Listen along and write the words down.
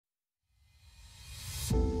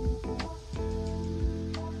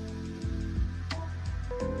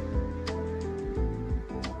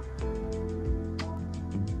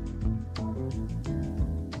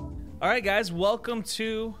All right, guys, welcome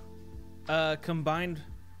to a combined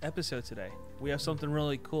episode today. We have something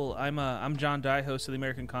really cool. I'm John Dye, host of the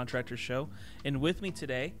American Contractor Show, and with me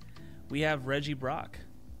today we have Reggie Brock.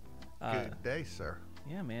 Good day, sir.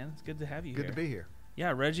 Yeah, man, it's good to have you Good here. to be here.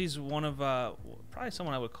 Yeah, Reggie's one of probably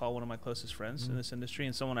someone I would call one of my closest friends in this industry,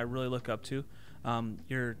 and someone I really look up to.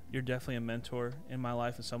 You're definitely a mentor in my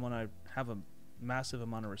life, and someone I have a massive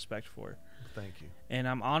amount of respect for. Thank you. And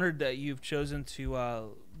I'm honored that you've chosen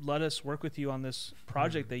to let us work with you on this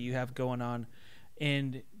project that you have going on.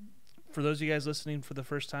 And for those of you guys listening for the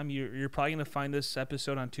first time, you're probably going to find this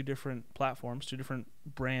episode on two different platforms, two different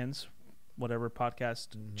brands, whatever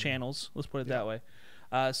podcast channels. Let's put it that way.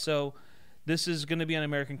 So this is going to be an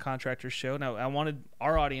American Contractor Show. Now, I wanted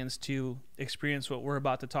our audience to experience what we're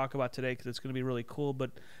about to talk about today because it's going to be really cool.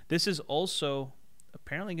 But this is also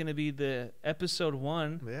apparently going to be the episode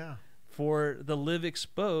 1 for the Live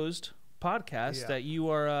Exposed podcast that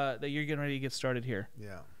you're getting ready to get started here.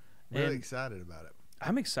 Yeah, really excited about it.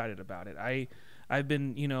 I'm excited about it. I've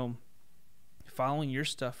been following your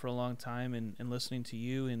stuff for a long time and listening to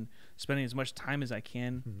you and spending as much time as I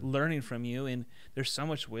can learning from you, and there's so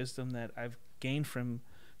much wisdom that I've gained from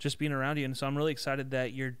just being around you. And so I'm really excited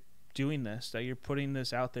that you're doing this, that you're putting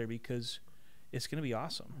this out there, because it's going to be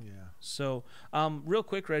awesome. Yeah. So real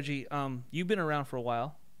quick, Reggie, you've been around for a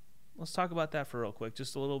while. Let's talk about that for real quick.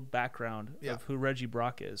 Just a little background of who Reggie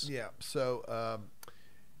Brock is. Yeah. So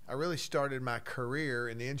I really started my career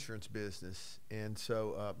in the insurance business. And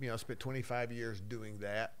so, I spent 25 years doing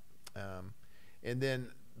that. And then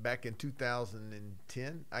back in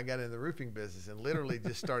 2010, I got in the roofing business and literally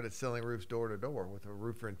just started selling roofs door to door with a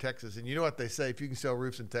roofer in Texas. And you know what they say, if you can sell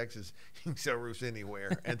roofs in Texas, you can sell roofs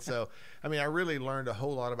anywhere. And so, I really learned a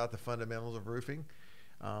whole lot about the fundamentals of roofing.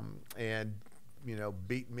 And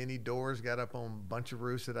beat many doors, got up on a bunch of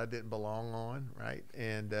roofs that I didn't belong on, right?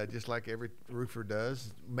 And just like every roofer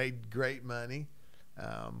does, made great money.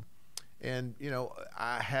 And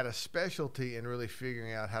I had a specialty in really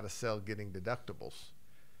figuring out how to sell getting deductibles,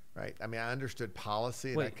 right? I understood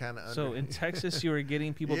policy, and I kind of So in Texas, you were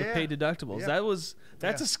getting people to pay deductibles.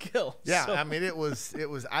 That's a skill. Yeah, so. It was.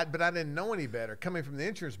 But I didn't know any better. Coming from the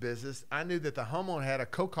insurance business, I knew that the homeowner had a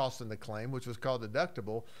co-cost in the claim, which was called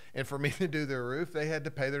deductible, and for me to do their roof, they had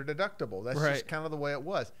to pay their deductible. That's just kind of the way it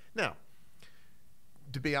was. Now,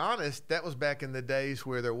 to be honest, that was back in the days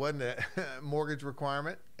where there wasn't a mortgage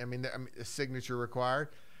requirement. A signature required,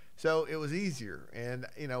 so it was easier, and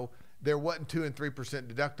there wasn't 2% and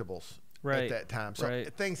 3% deductibles at that time. So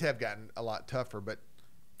things have gotten a lot tougher. But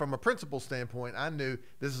from a principle standpoint, I knew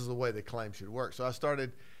this is the way the claim should work. So I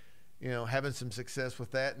started, having some success with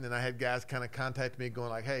that. And then I had guys kind of contact me going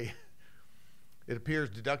like, hey, it appears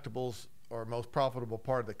deductibles are the most profitable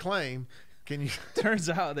part of the claim. Can you? Turns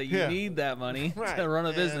out that you need that money to run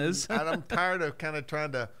a business. I'm tired of kind of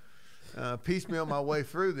trying to piecemeal my way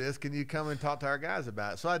through this. Can you come and talk to our guys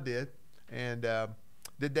about it? So I did. And,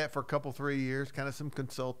 did that for a couple, 3 years, kind of some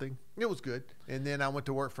consulting. It was good. And then I went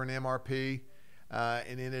to work for an MRP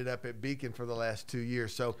and ended up at Beacon for the last 2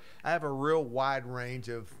 years. So I have a real wide range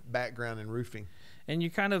of background in roofing. And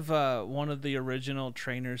you're kind of one of the original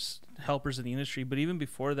trainers, helpers in the industry. But even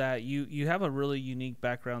before that, you have a really unique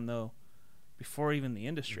background, though, before even the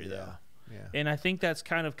industry, though. Yeah. And I think that's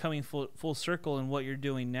kind of coming full circle in what you're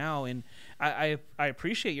doing now. And I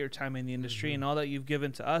appreciate your time in the industry and all that you've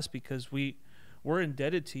given to us, because we're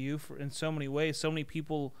indebted to you in so many ways. So many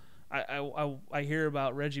people, I hear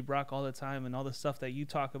about Reggie Brock all the time and all the stuff that you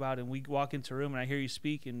talk about, and we walk into a room and I hear you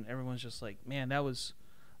speak and everyone's just like, man, that's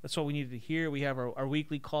what we needed to hear. We have our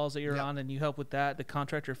weekly calls that you're on, and you help with that, the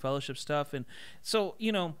contractor fellowship stuff. And so,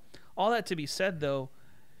 all that to be said, though,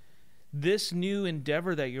 this new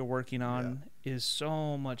endeavor that you're working on is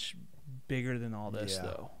so much bigger than all this,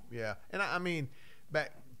 though. Yeah. And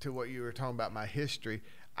back to what you were talking about, my history,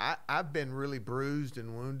 I've been really bruised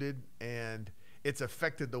and wounded, and it's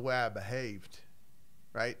affected the way I behaved,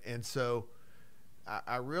 right? And so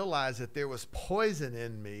I realized that there was poison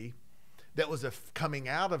in me that was coming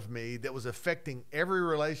out of me that was affecting every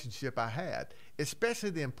relationship I had,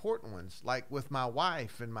 especially the important ones, like with my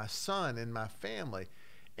wife and my son and my family.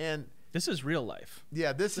 And this is real life.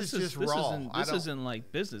 Yeah, this is just raw. This isn't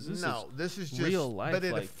like business. This is just real life. But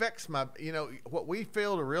it affects what we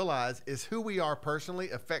fail to realize is who we are personally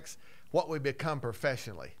affects what we become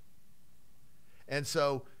professionally. And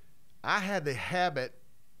so I had the habit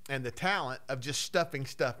and the talent of just stuffing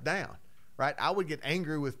stuff down, right? I would get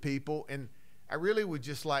angry with people, and I really would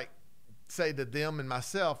just say to them and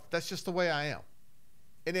myself, that's just the way I am.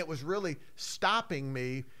 And it was really stopping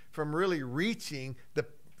me from really reaching the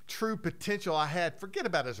true potential I had. Forget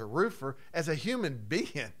about as a roofer, as a human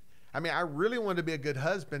being. I mean, I really wanted to be a good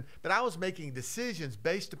husband, but I was making decisions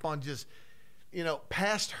based upon just,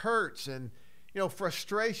 past hurts and,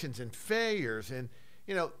 frustrations and failures and,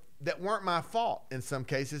 that weren't my fault in some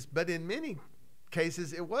cases, but in many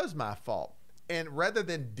cases it was my fault. And rather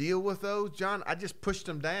than deal with those, John, I just pushed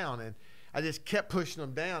them down, and I just kept pushing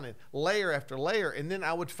them down, and layer after layer. And then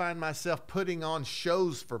I would find myself putting on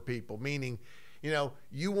shows for people, meaning,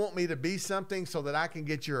 you want me to be something so that I can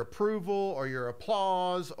get your approval or your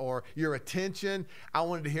applause or your attention. I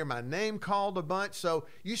wanted to hear my name called a bunch. So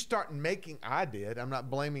you start making, I did, I'm not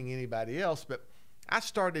blaming anybody else, but I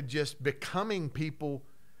started just becoming people.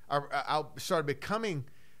 I started becoming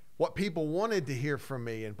what people wanted to hear from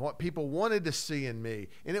me and what people wanted to see in me.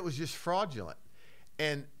 And it was just fraudulent.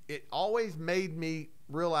 And it always made me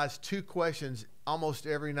realize two questions almost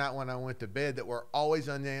every night when I went to bed that were always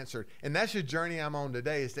unanswered. And that's the journey I'm on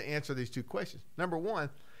today, is to answer these two questions. Number one,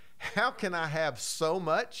 how can I have so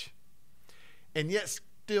much and yet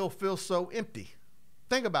still feel so empty?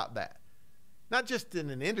 Think about that. Not just in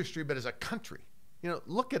an industry, but as a country.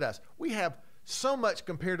 Look at us. We have so much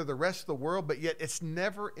compared to the rest of the world, but yet it's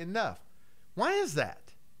never enough. Why is that?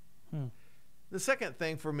 The second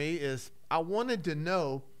thing for me is I wanted to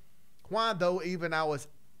know why, though even I was,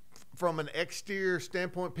 from an exterior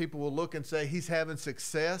standpoint, people will look and say he's having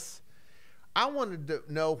success. I wanted to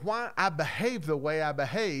know why I behave the way I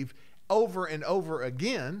behave over and over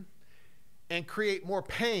again and create more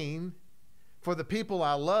pain for the people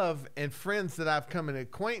I love and friends that I've come in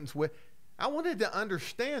acquaintance with. I wanted to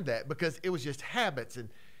understand that, because it was just habits and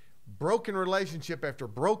broken relationship after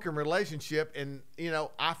broken relationship. And,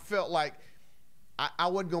 I felt like I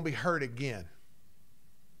wasn't going to be hurt again.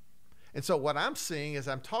 And so what I'm seeing as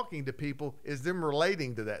I'm talking to people is them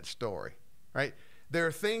relating to that story, right? There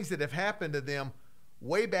are things that have happened to them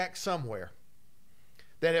way back somewhere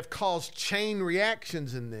that have caused chain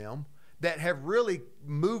reactions in them that have really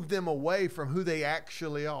moved them away from who they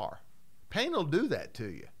actually are. Pain will do that to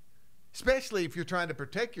you, especially if you're trying to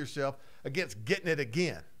protect yourself against getting it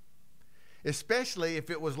again. Especially if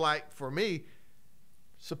it was like, for me,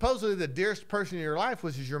 supposedly the dearest person in your life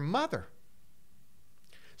was your mother.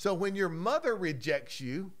 So when your mother rejects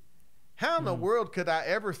you, how in the world could I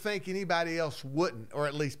ever think anybody else wouldn't, or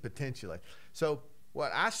at least potentially? So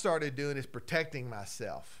what I started doing is protecting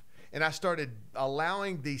myself. And I started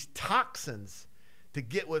allowing these toxins to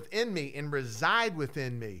get within me and reside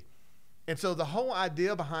within me. And so the whole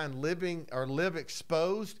idea behind living or live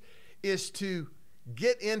exposed is to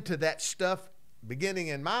get into that stuff beginning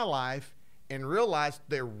in my life and realize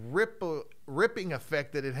the ripping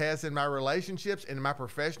effect that it has in my relationships and in my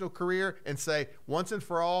professional career, and say, once and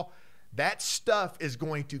for all, that stuff is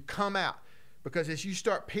going to come out. Because as you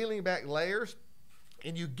start peeling back layers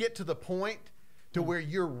and you get to the point to where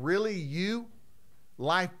you're really you,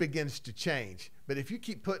 life begins to change. But if you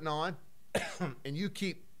keep putting on and you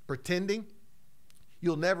keep pretending,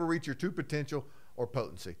 you'll never reach your true potential or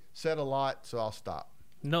potency. Said a lot, so I'll stop.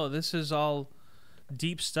 No, this is all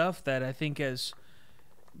deep stuff that I think, as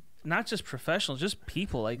not just professionals, just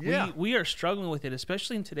people, like we are struggling with it,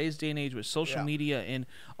 especially in today's day and age with social media and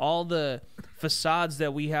all the facades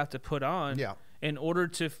that we have to put on in order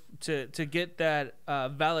to get that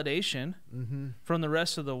validation from the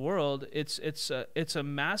rest of the world. It's a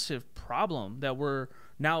massive problem that we're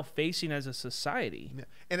now facing as a society. Yeah.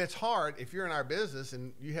 And it's hard if you're in our business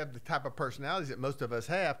and you have the type of personalities that most of us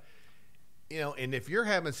have, and if you're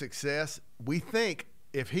having success, we think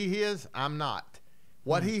if he is, I'm not.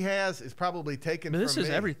 What he has is probably taken from me. This is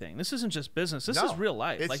everything. This isn't just business. This is real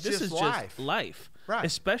life. It's this just is just life, right?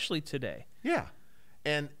 Especially today. Yeah.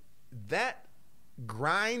 And that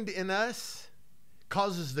grind in us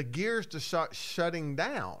causes the gears to start shutting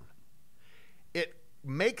down. It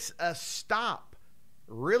makes us stop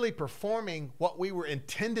really performing what we were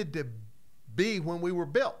intended to be when we were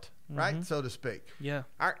built, right? So to speak. Yeah.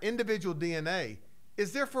 Our individual DNA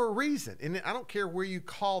is there for a reason. And I don't care where you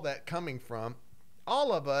call that coming from.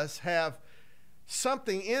 All of us have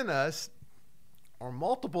something in us, or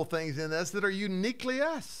multiple things in us, that are uniquely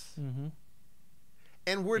us.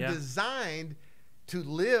 And we're designed to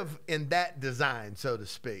live in that design, so to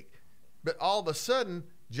speak. But all of a sudden,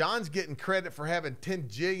 John's getting credit for having 10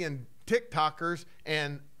 jillion TikTokers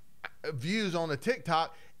and views on a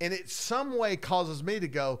TikTok, and it some way causes me to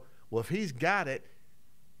go, well, if he's got it,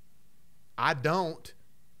 I don't,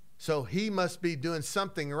 so he must be doing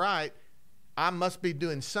something right. I must be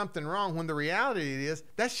doing something wrong, when the reality is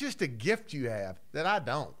that's just a gift you have that I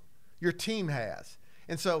don't. Your team has.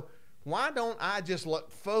 And so why don't I just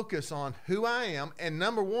focus on who I am and,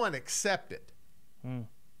 number one, accept it?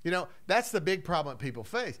 That's the big problem that people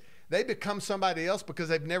face. They become somebody else because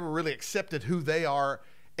they've never really accepted who they are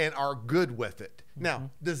and are good with it. Now,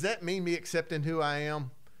 does that mean me accepting who I am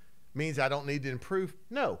means I don't need to improve?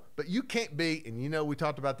 No, but you can't be, and you know, we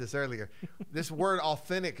talked about this earlier. This word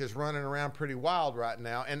authentic is running around pretty wild right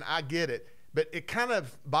now, and I get it, but it kind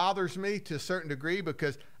of bothers me to a certain degree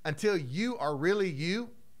because until you are really you,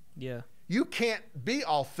 you can't be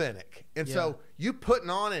authentic. And so you putting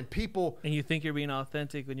on and people. And you think you're being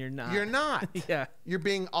authentic when you're not. You're not. You're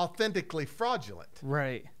being authentically fraudulent.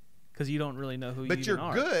 Right. Because you don't really know who you are. But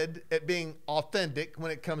you're good at being authentic when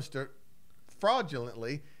it comes to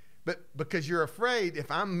fraudulently. But because you're afraid if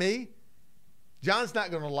I'm me, John's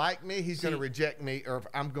not going to like me. He's going to reject me, or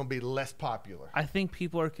I'm going to be less popular. I think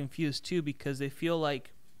people are confused too because they feel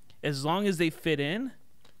like as long as they fit in,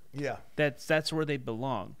 that's where they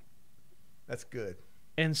belong. That's good.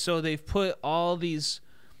 And so they've put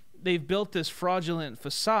they've built this fraudulent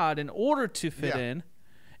facade in order to fit in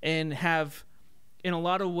and have, in a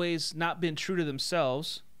lot of ways, not been true to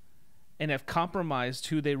themselves and have compromised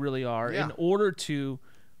who they really are in order to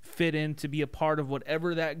fit in, to be a part of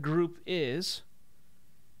whatever that group is.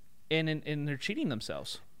 And they're cheating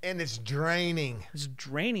themselves. And it's draining. It's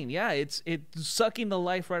draining, yeah. It's sucking the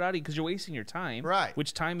life right out of you because you're wasting your time. Right.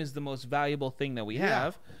 Which time is the most valuable thing that we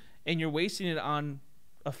have. And you're wasting it on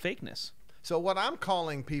a fakeness. So what I'm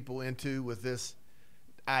calling people into with this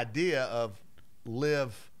idea of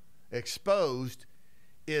live exposed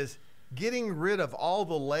is getting rid of all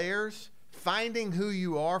the layers, finding who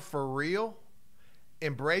you are for real,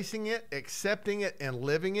 embracing it, accepting it, and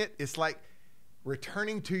living it. It's like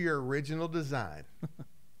returning to your original design,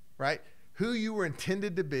 right? Who you were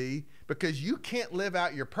intended to be, because you can't live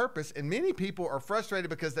out your purpose. And many people are frustrated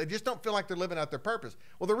because they just don't feel like they're living out their purpose.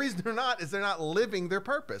 Well, the reason they're not is they're not living their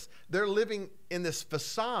purpose. They're living in this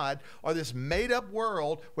facade or this made up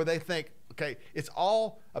world where they think, okay, it's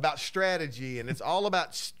all about strategy and it's all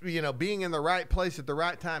about, being in the right place at the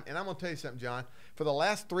right time. And I'm going to tell you something, John, for the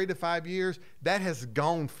last 3 to 5 years, that has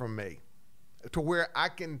gone from me to where I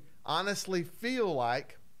can honestly feel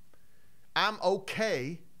like I'm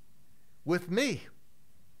okay with me.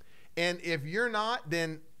 And if you're not,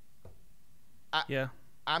 then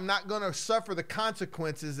I'm not going to suffer the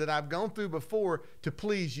consequences that I've gone through before to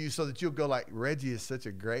please you, so that you'll go like, Reggie is such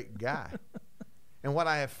a great guy. And what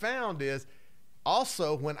I have found is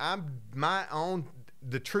also when I'm my own,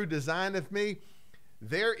 the true design of me,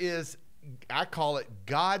 there is, I call it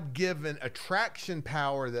God-given attraction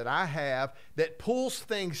power that I have that pulls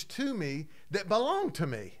things to me that belong to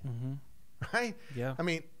me. Right? Yeah. I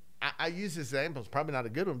mean, I use this example. It's probably not a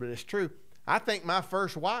good one, but it's true. I think my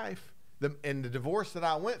first wife and the divorce that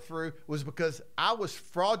I went through was because I was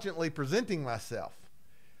fraudulently presenting myself.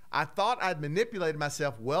 I thought I'd manipulated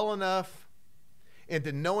myself well enough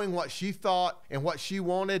into knowing what she thought and what she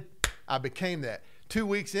wanted. I became that. 2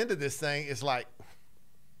 weeks into this thing, it's like,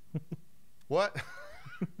 what?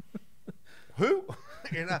 Who?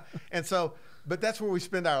 And so, but that's where we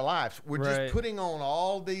spend our lives. We're just putting on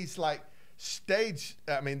all these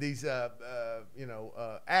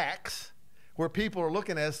acts where people are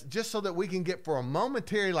looking at us just so that we can get for a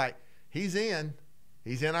momentary, like, he's in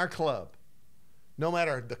our club, no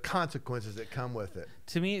matter the consequences that come with it.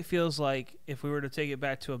 To me, it feels like, if we were to take it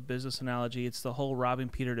back to a business analogy, it's the whole robbing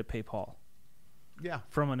Peter to pay Paul. Yeah.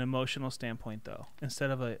 From an emotional standpoint, though,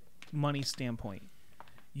 instead of a money standpoint,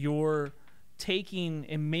 you're taking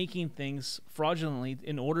and making things fraudulently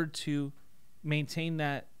in order to maintain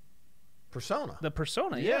that persona. The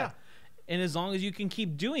persona, yeah. And as long as you can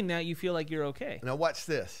keep doing that, you feel like you're okay. Now, watch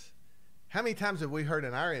this. How many times have we heard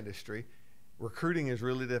in our industry, recruiting is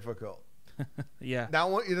really difficult? Yeah. Now, I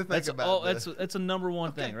want you to think about this. That's a number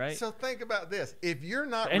one thing, right? So think about this. If you're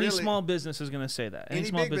not any small business is going to say that. Any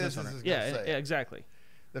small big business owner is going to say it. Yeah, exactly.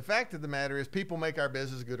 The fact of the matter is people make our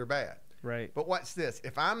business good or bad. Right. But watch this.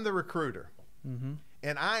 If I'm the recruiter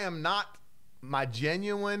and I am not my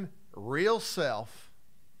genuine, real self,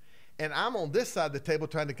 and I'm on this side of the table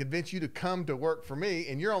trying to convince you to come to work for me,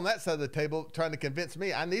 and you're on that side of the table trying to convince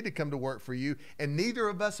me I need to come to work for you, and neither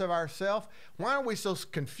of us are ourselves, why are we so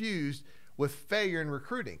confused with failure in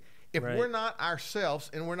recruiting? If we're not ourselves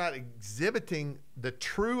and we're not exhibiting the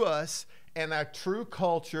true us and our true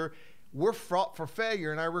culture, we're fraught for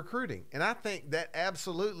failure in our recruiting. And I think that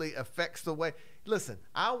absolutely affects the way. Listen,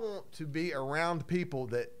 I want to be around people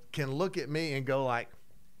that can look at me and go like,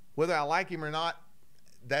 whether I like him or not,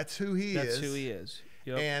 that's who he is. That's who he is.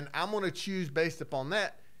 Yep. And I'm going to choose based upon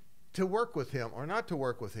that to work with him or not to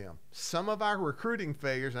work with him. Some of our recruiting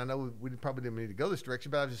failures, I know we probably didn't need to go this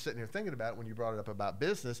direction, but I was just sitting here thinking about it when you brought it up about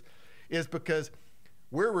business, is because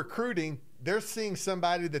we're recruiting, they're seeing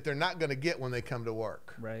somebody that they're not going to get when they come to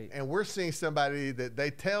work. Right. And we're seeing somebody that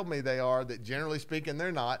they tell me they are, that generally speaking,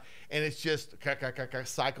 they're not. And it's just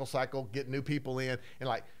cycle, get new people in. And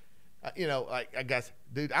like, like, I guess,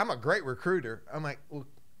 dude, I'm a great recruiter. I'm like, well,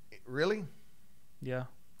 really? Yeah.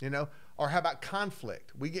 Or how about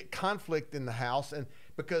conflict? We get conflict in the house, and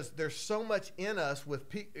because there's so much in us with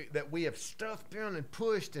that we have stuffed down and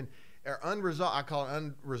pushed and are unresolved. I call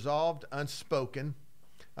it unresolved, unspoken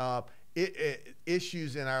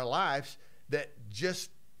issues in our lives that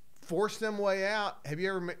just force them way out. Have you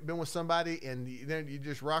ever been with somebody and you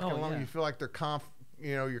just rocking along? Yeah. You feel like they're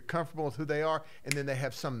you're comfortable with who they are, and then they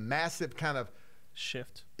have some massive kind of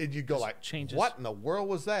shift, and you go just like, changes. What in the world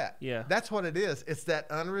was that? Yeah, that's what it is. It's that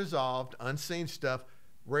unresolved, unseen stuff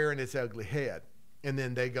rearing its ugly head, and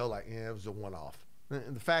then they go like, yeah, it was a one-off.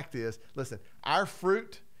 And the fact is, listen, our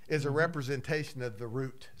fruit is a representation of the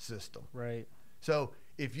root system. Right. So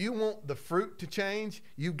if you want the fruit to change,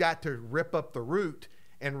 you've got to rip up the root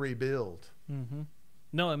and rebuild. Mm-hmm.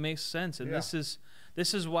 No, it makes sense, and this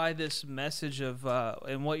is why this message of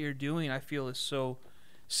and what you're doing, I feel, is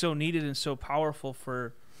so needed and so powerful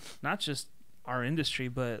for not just our industry,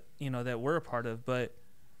 but that we're a part of, but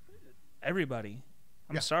everybody.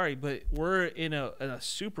 I'm sorry, but we're in a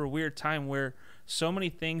super weird time where so many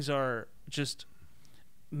things are just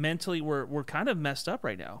mentally we're kind of messed up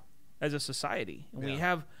right now as a society, and we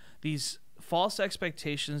have these false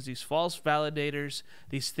expectations, these false validators,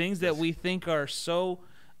 these things that we think are so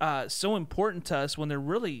important to us when they're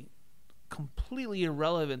really completely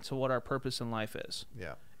irrelevant to what our purpose in life is.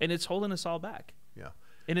 Yeah. And it's holding us all back. Yeah.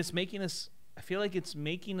 And it's making us, I feel like it's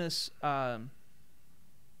making us,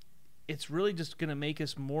 it's really just going to make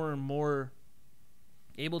us more and more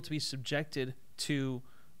able to be subjected to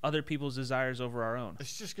other people's desires over our own.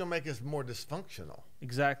 It's just going to make us more dysfunctional.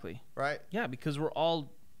 Exactly. Right? Yeah, because we're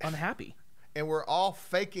all unhappy. And we're all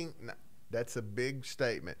faking. That's a big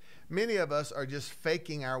statement. Many of us are just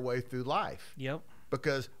faking our way through life. Yep.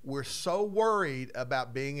 Because we're so worried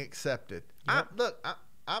about being accepted. Yep.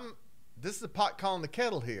 This is the pot calling the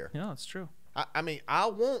kettle here. Yeah, it's true. I mean, I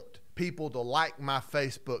want people to like my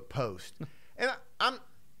Facebook post.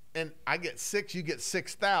 And I get 6, you get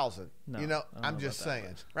 6,000. No, I'm just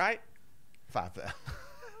saying, right? 5,000.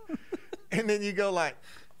 And then you go like,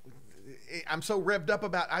 I'm so revved up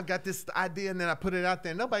about, I've got this idea, and then I put it out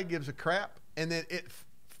there. Nobody gives a crap. And then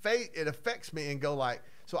it affects me and go like,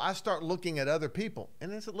 so I start looking at other people.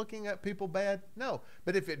 And is it looking at people bad? No.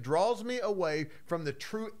 But if it draws me away from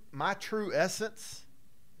my true essence,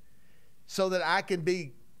 so that I can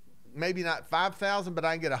be maybe not 5,000, but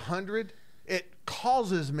I can get 100, it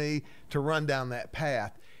causes me to run down that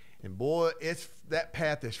path. And boy, that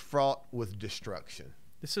path is fraught with destruction.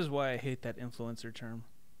 This is why I hate that influencer term.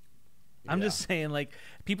 I'm just saying, like,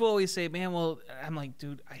 people always say, man, well, I'm like,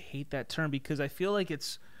 dude, I hate that term because I feel like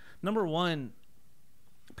it's, number one,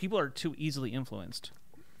 people are too easily influenced,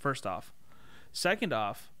 first off. Second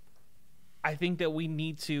off, I think that we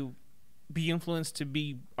need to be influenced to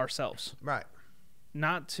be ourselves. Right.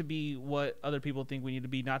 Not to be what other people think we need to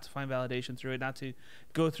be, not to find validation through it, not to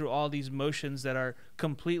go through all these motions that are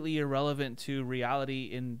completely irrelevant to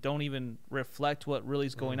reality and don't even reflect what really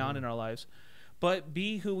is going on in our lives. But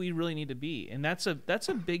be who we really need to be. And that's a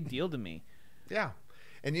big deal to me. Yeah.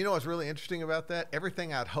 And you know what's really interesting about that?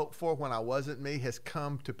 Everything I'd hoped for when I wasn't me has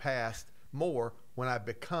come to pass more when I've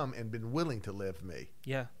become and been willing to live me.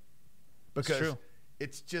 Yeah. Because true.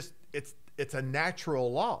 It's just, it's a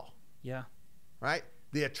natural law. Yeah. Right?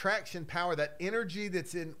 The attraction power, that energy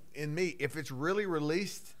that's in me, if it's really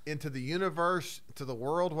released into the universe, to the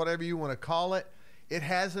world, whatever you want to call it, it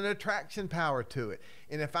has an attraction power to it.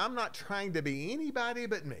 And if I'm not trying to be anybody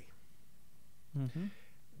but me,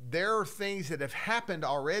 there are things that have happened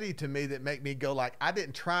already to me that make me go like, I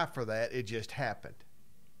didn't try for that. It just happened.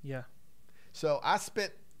 Yeah. So I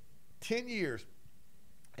spent 10 years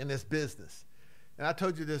in this business. And I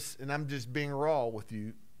told you this, and I'm just being raw with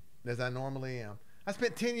you as I normally am. I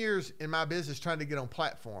spent 10 years in my business trying to get on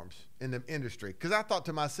platforms in the industry because I thought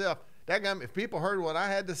to myself, daggum, if people heard what I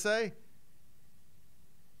had to say,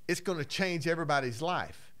 it's going to change everybody's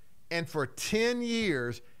life. And for 10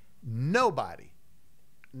 years, nobody,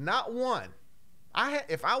 not one,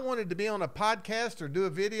 if I wanted to be on a podcast or do a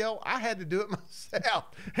video, I had to do it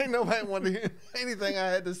myself. Ain't nobody wanted to hear anything I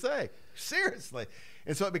had to say. Seriously.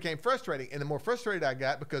 And so it became frustrating. And the more frustrated I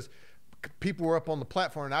got because people were up on the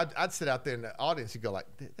platform, and I'd sit out there in the audience and go like,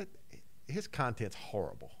 his content's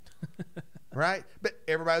horrible. Right? But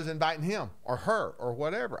everybody was inviting him or her or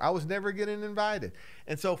whatever. I was never getting invited.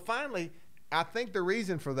 And so finally, I think the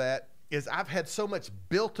reason for that is I've had so much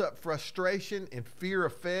built up frustration and fear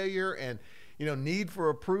of failure and, need for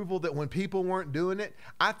approval that when people weren't doing it,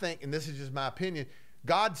 I think, and this is just my opinion,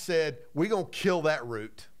 God said, we're going to kill that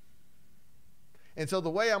root. And so the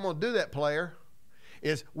way I'm going to do that, player,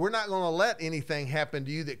 is we're not going to let anything happen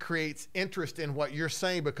to you that creates interest in what you're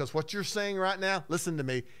saying, because what you're saying right now, listen to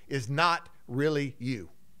me, is not really you.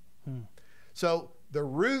 So the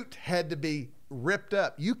root had to be ripped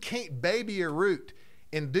up. You can't baby a root.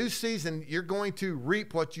 In due season, you're going to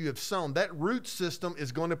reap what you have sown. That root system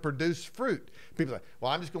is going to produce fruit. People are like,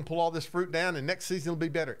 well, I'm just going to pull all this fruit down and next season it'll be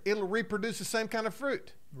better. It'll reproduce the same kind of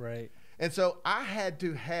fruit. Right. And so I had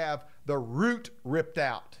to have the root ripped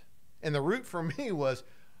out. And the root for me was,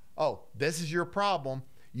 oh, this is your problem.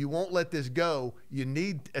 You won't let this go. You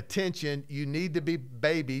need attention. You need to be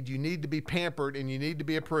babied. You need to be pampered, and you need to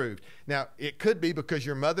be approved. Now, it could be because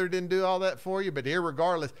your mother didn't do all that for you, but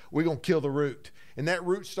irregardless, we're going to kill the root. And that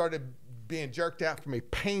root started being jerked out from me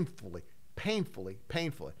painfully.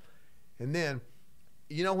 And then,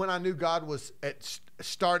 when I knew God was at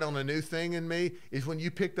start on a new thing in me is when you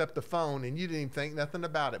picked up the phone and you didn't even think nothing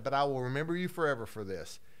about it. But I will remember you forever for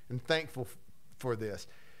this and thankful for this.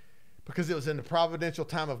 Because it was in the providential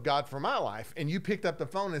time of God for my life. And you picked up the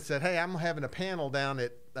phone and said, hey, I'm having a panel down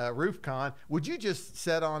at RoofCon. Would you just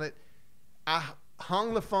sit on it? I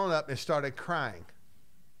hung the phone up and started crying.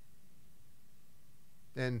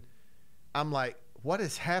 And I'm like, what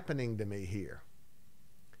is happening to me here?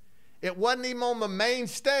 It wasn't even on the main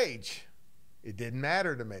stage. It didn't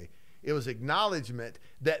matter to me. It was acknowledgement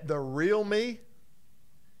that the real me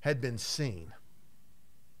had been seen.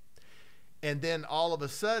 And then all of a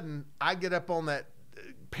sudden, I get up on that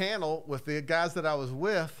panel with the guys that I was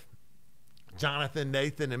with, Jonathan,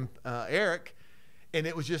 Nathan, and Eric, and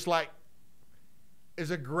it was just like, it was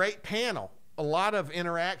a great panel. A lot of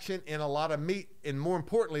interaction and a lot of meat. And more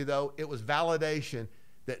importantly, though, it was validation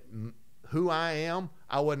that who I am,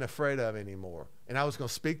 I wasn't afraid of anymore. And I was going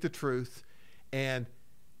to speak the truth. And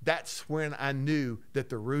that's when I knew that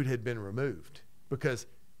the root had been removed, because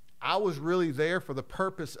I was really there for the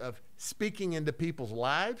purpose of speaking into people's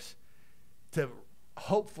lives to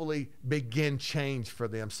hopefully begin change for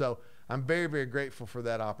them. So I'm very, very grateful for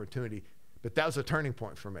that opportunity. But that was a turning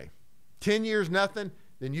point for me. 10 years, nothing.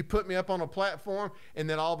 Then you put me up on a platform, and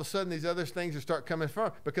then all of a sudden these other things will start coming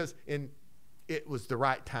from, because it was the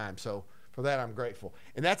right time. So for that, I'm grateful.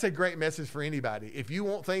 And that's a great message for anybody. If you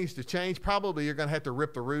want things to change, probably you're going to have to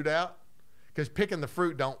rip the root out, because picking the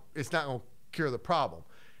fruit it's not going to cure the problem.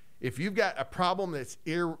 If you've got a problem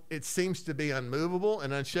it seems to be unmovable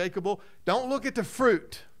and unshakable, don't look at the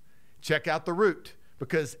fruit. Check out the root,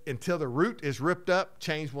 because until the root is ripped up,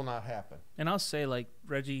 change will not happen. And I'll say, like,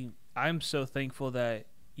 Reggie, I'm so thankful that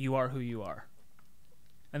you are who you are,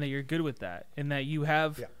 and that you're good with that, and that you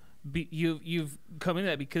have you've come into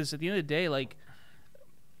that, because at the end of the day, like,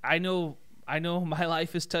 I know my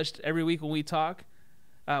life is touched every week when we talk.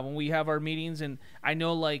 When we have our meetings, and I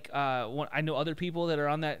know, I know other people that are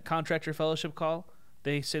on that contractor fellowship call,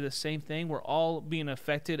 they say the same thing. We're all being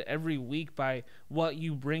affected every week by what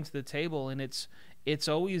you bring to the table, and it's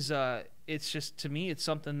always it's just, to me, it's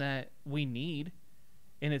something that we need,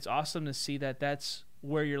 and it's awesome to see that that's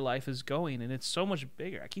where your life is going, and it's so much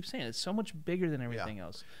bigger. I keep saying it's so much bigger than everything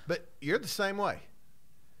else. But you're the same way.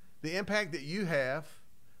 The impact that you have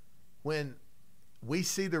when we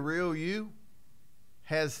see the real you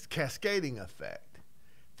has cascading effect.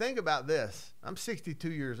 Think about this. I'm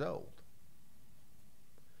 62 years old.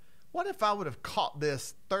 What if I would have caught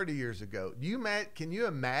this 30 years ago? Can you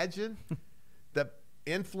imagine the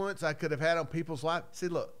influence I could have had on people's lives? See,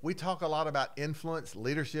 look, we talk a lot about influence,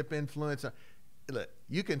 leadership influence. Look,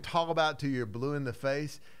 you can talk about it till you're blue in the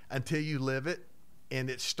face until you live it, and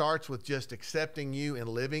it starts with just accepting you and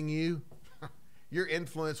living you. Your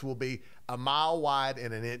influence will be a mile wide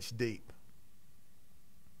and an inch deep,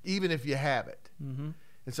 even if you have it. Mm-hmm.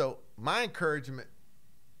 And so my encouragement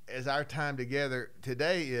as our time together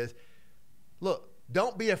today is, look,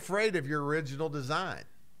 don't be afraid of your original design.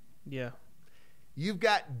 Yeah. You've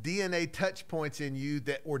got DNA touch points in you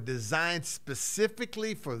that were designed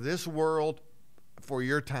specifically for this world, for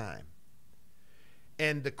your time.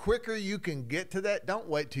 And the quicker you can get to that, don't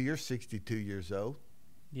wait till you're 62 years old.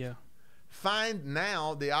 Yeah. Find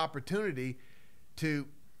now the opportunity to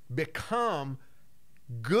become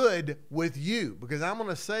good with you, because I'm going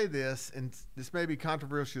to say this, and this may be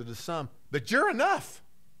controversial to some, but you're enough.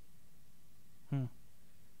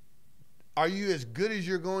 Are you as good as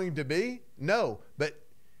you're going to be? No, but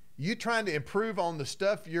you trying to improve on the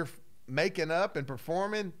stuff you're making up and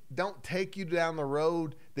performing don't take you down the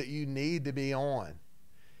road that you need to be on.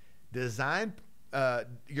 Design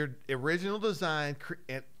your original design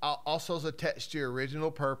and also is attached to your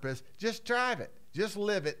original purpose. Just drive it, just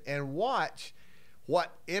live it, and watch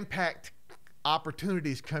what impact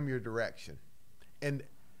opportunities come your direction. And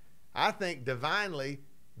I think divinely,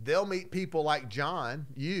 they'll meet people like John,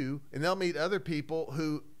 you, and they'll meet other people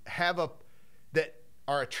who that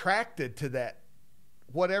are attracted to that,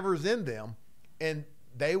 whatever's in them, and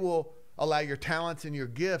they will allow your talents and your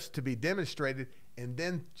gifts to be demonstrated, and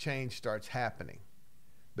then change starts happening.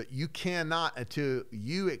 But you cannot, until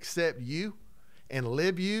you accept you and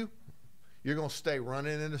live you, you're going to stay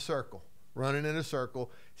running in a circle,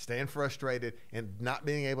 staying frustrated, and not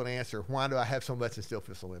being able to answer, why do I have so much and still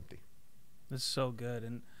feel so empty? It's so good.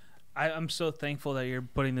 And I'm so thankful that you're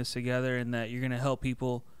putting this together and that you're going to help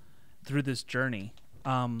people through this journey.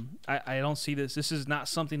 I don't see this. This is not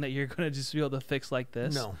something that you're going to just be able to fix like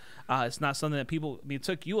this. No. It's not something that people, I mean, it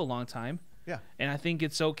took you a long time. Yeah. And I think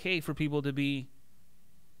it's okay for people to be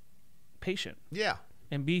patient. Yeah.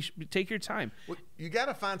 And take your time. Well, you got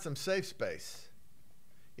to find some safe space.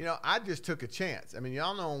 You know, I just took a chance. I mean,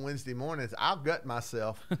 y'all know on Wednesday mornings, I'll gut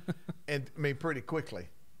myself and pretty quickly.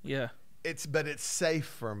 Yeah. But it's safe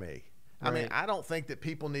for me. Right. I mean, I don't think that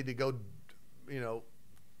people need to go,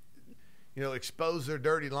 expose their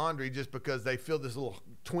dirty laundry just because they feel this little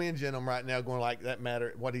twinge in them right now going like, that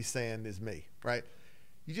matter, what he's saying is me, right?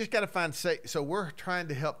 You just got to find safe. So we're trying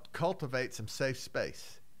to help cultivate some safe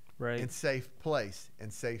space. Right. And safe place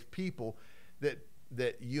and safe people that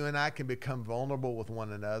you and I can become vulnerable with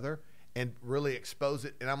one another and really expose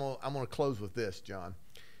it. And I'm gonna close with this, John.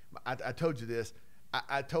 I told you this.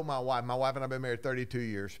 I told my wife and I've been married 32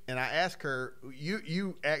 years, and I asked her,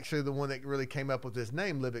 you actually the one that really came up with this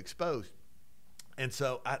name, Live Exposed. And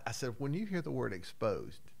so I said, when you hear the word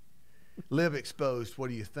exposed, live exposed,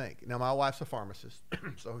 what do you think? Now, my wife's a pharmacist,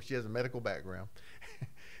 so she has a medical background.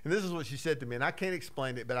 And this is what she said to me, and I can't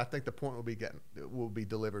explain it, but I think the point will be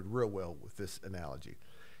delivered real well with this analogy.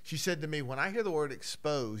 She said to me, when I hear the word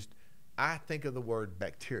exposed, I think of the word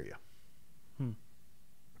bacteria.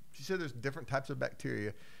 She said there's different types of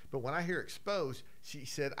bacteria, but when I hear exposed, she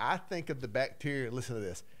said, I think of the bacteria, listen to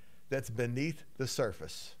this, that's beneath the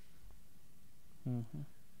surface. Mm-hmm.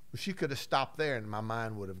 Well, she could have stopped there, and my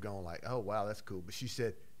mind would have gone like, oh, wow, that's cool. But she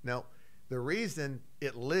said, no. The reason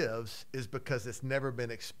it lives is because it's never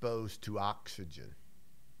been exposed to oxygen.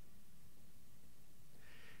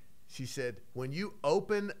 She said, when you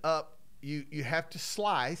open up, you have to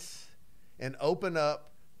slice and open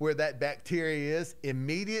up where that bacteria is.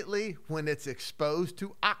 Immediately when it's exposed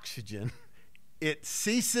to oxygen, it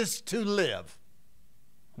ceases to live.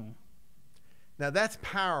 Now that's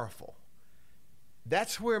powerful.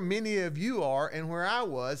 That's where many of you are and where I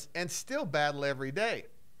was, and still battle every day.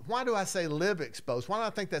 Why do I say live exposed? Why do I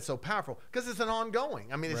think that's so powerful? Because it's an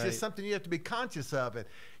ongoing. I mean, it's just something you have to be conscious of. And,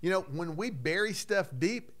 when we bury stuff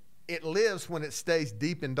deep, it lives when it stays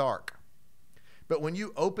deep and dark. But when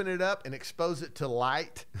you open it up and expose it to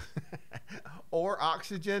light or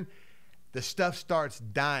oxygen, the stuff starts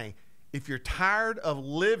dying. If you're tired of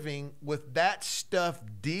living with that stuff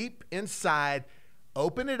deep inside,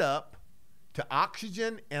 open it up to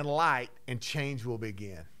oxygen and light, and change will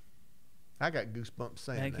begin. I got goosebumps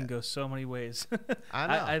saying that. It can go so many ways. I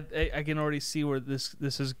know. I can already see where this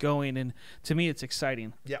is going, and to me, it's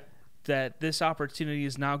exciting. Yeah. That this opportunity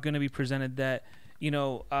is now going to be presented. That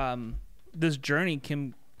this journey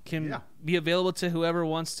can be available to whoever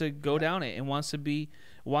wants to go down it and wants to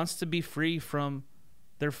be free from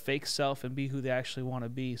their fake self and be who they actually want to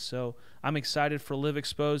be. So I'm excited for Live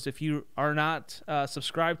Exposed. If you are not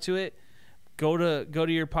subscribed to it, go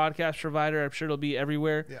to your podcast provider. I'm sure it'll be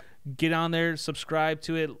everywhere. Yeah. Get on there, subscribe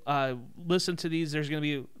to it, listen to these. This is going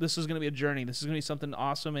to be a journey. This is going to be something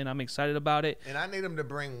awesome, and I'm excited about it. And I need them to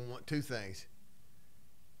bring two things: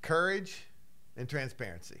 courage and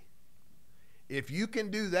transparency. If you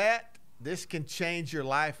can do that, this can change your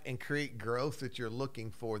life and create growth that you're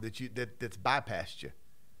looking for, that's bypassed you.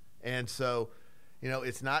 And so,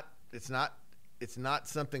 it's not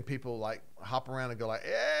something people like hop around and go like,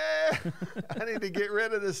 I need to get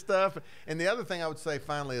rid of this stuff. And the other thing I would say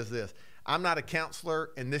finally is this: I'm not a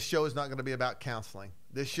counselor, and this show is not going to be about counseling.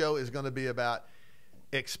 This show is going to be about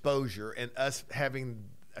exposure and us having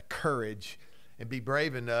a courage and be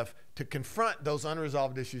brave enough to confront those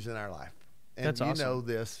unresolved issues in our life. And that's awesome. You know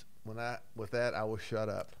this. With that, I will shut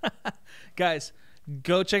up. Guys,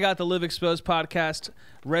 go check out the Live Exposed podcast.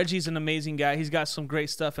 Reggie's an amazing guy. He's got some great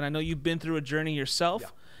stuff, and I know you've been through a journey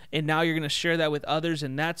yourself, and now you're going to share that with others,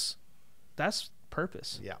 and that's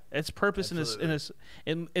purpose. Yeah, it's purpose absolutely.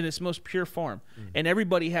 in its most pure form, and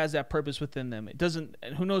everybody has that purpose within them. It doesn't.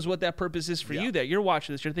 Who knows what that purpose is for you? That you're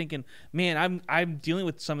watching this, you're thinking, man, I'm dealing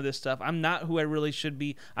with some of this stuff. I'm not who I really should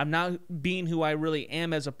be. I'm not being who I really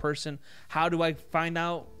am as a person. How do I find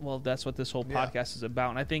out? Well, that's what this whole podcast is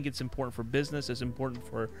about, and I think it's important for business. It's important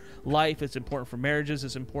for life. It's important for marriages.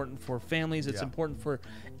 It's important for families. It's important for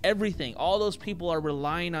everything. All those people are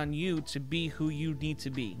relying on you to be who you need to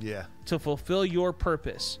be. Yeah. To fulfill your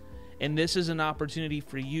purpose. And this is an opportunity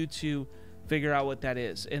for you to figure out what that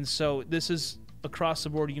is. And so this is across the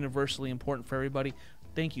board universally important for everybody.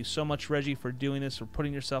 Thank you so much, Reggie, for doing this, for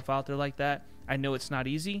putting yourself out there like that. I know it's not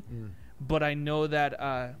easy, but I know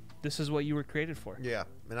that this is what you were created for. Yeah,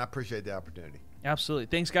 and I appreciate the opportunity. Absolutely.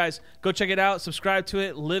 Thanks, guys. Go check it out. Subscribe to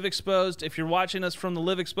it. Live Exposed. If you're watching us from the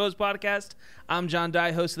Live Exposed podcast, I'm John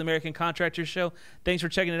Dye, host of the American Contractor Show. Thanks for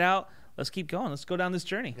checking it out. Let's keep going. Let's go down this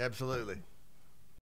journey. Absolutely.